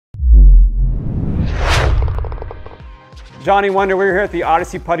Johnny Wunder, we're here at the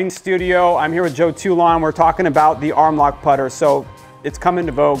Odyssey Putting Studio. I'm here with Joe Toulon. We're talking about the arm lock putter. So it's come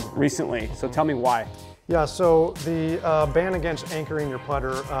into vogue recently. So tell me why. Yeah, so the ban against anchoring your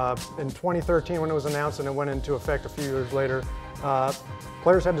putter in 2013 when it was announced, and it went into effect a few years later,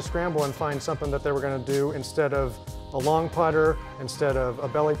 players had to scramble and find something that they were going to do instead of a long putter, instead of a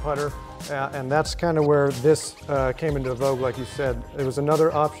belly putter, and that's kind of where this came into vogue, like you said. It was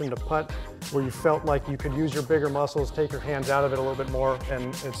another option to putt where you felt like you could use your bigger muscles, take your hands out of it a little bit more,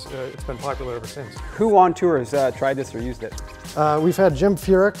 and it's been popular ever since. Who on tour has tried this or used it? We've had Jim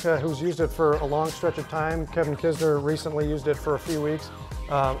Furyk, who's used it for a long stretch of time. Kevin Kisner recently used it for a few weeks.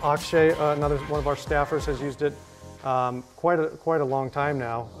 Akshay, another one of our staffers, has used it quite a long time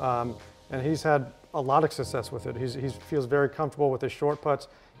now, and he's had a lot of success with it. He feels very comfortable with his short putts.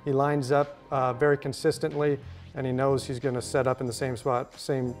 He lines up very consistently, and he knows he's going to set up in the same spot,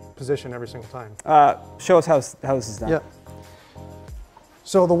 same position every single time. Show us how this is done. Yeah.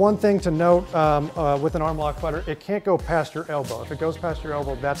 So the one thing to note with an arm lock putter, it can't go past your elbow. If it goes past your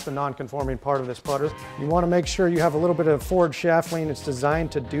elbow, that's the non-conforming part of this putter. You want to make sure you have a little bit of forward shaft lean. It's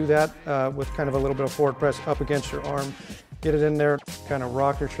designed to do that with kind of a little bit of forward press up against your arm. Get it in there, kind of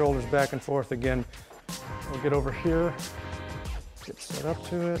rock your shoulders back and forth again. We'll get over here, get set up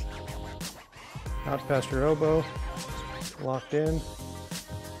to it, not past your elbow, locked in,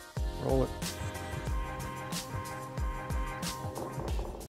 roll it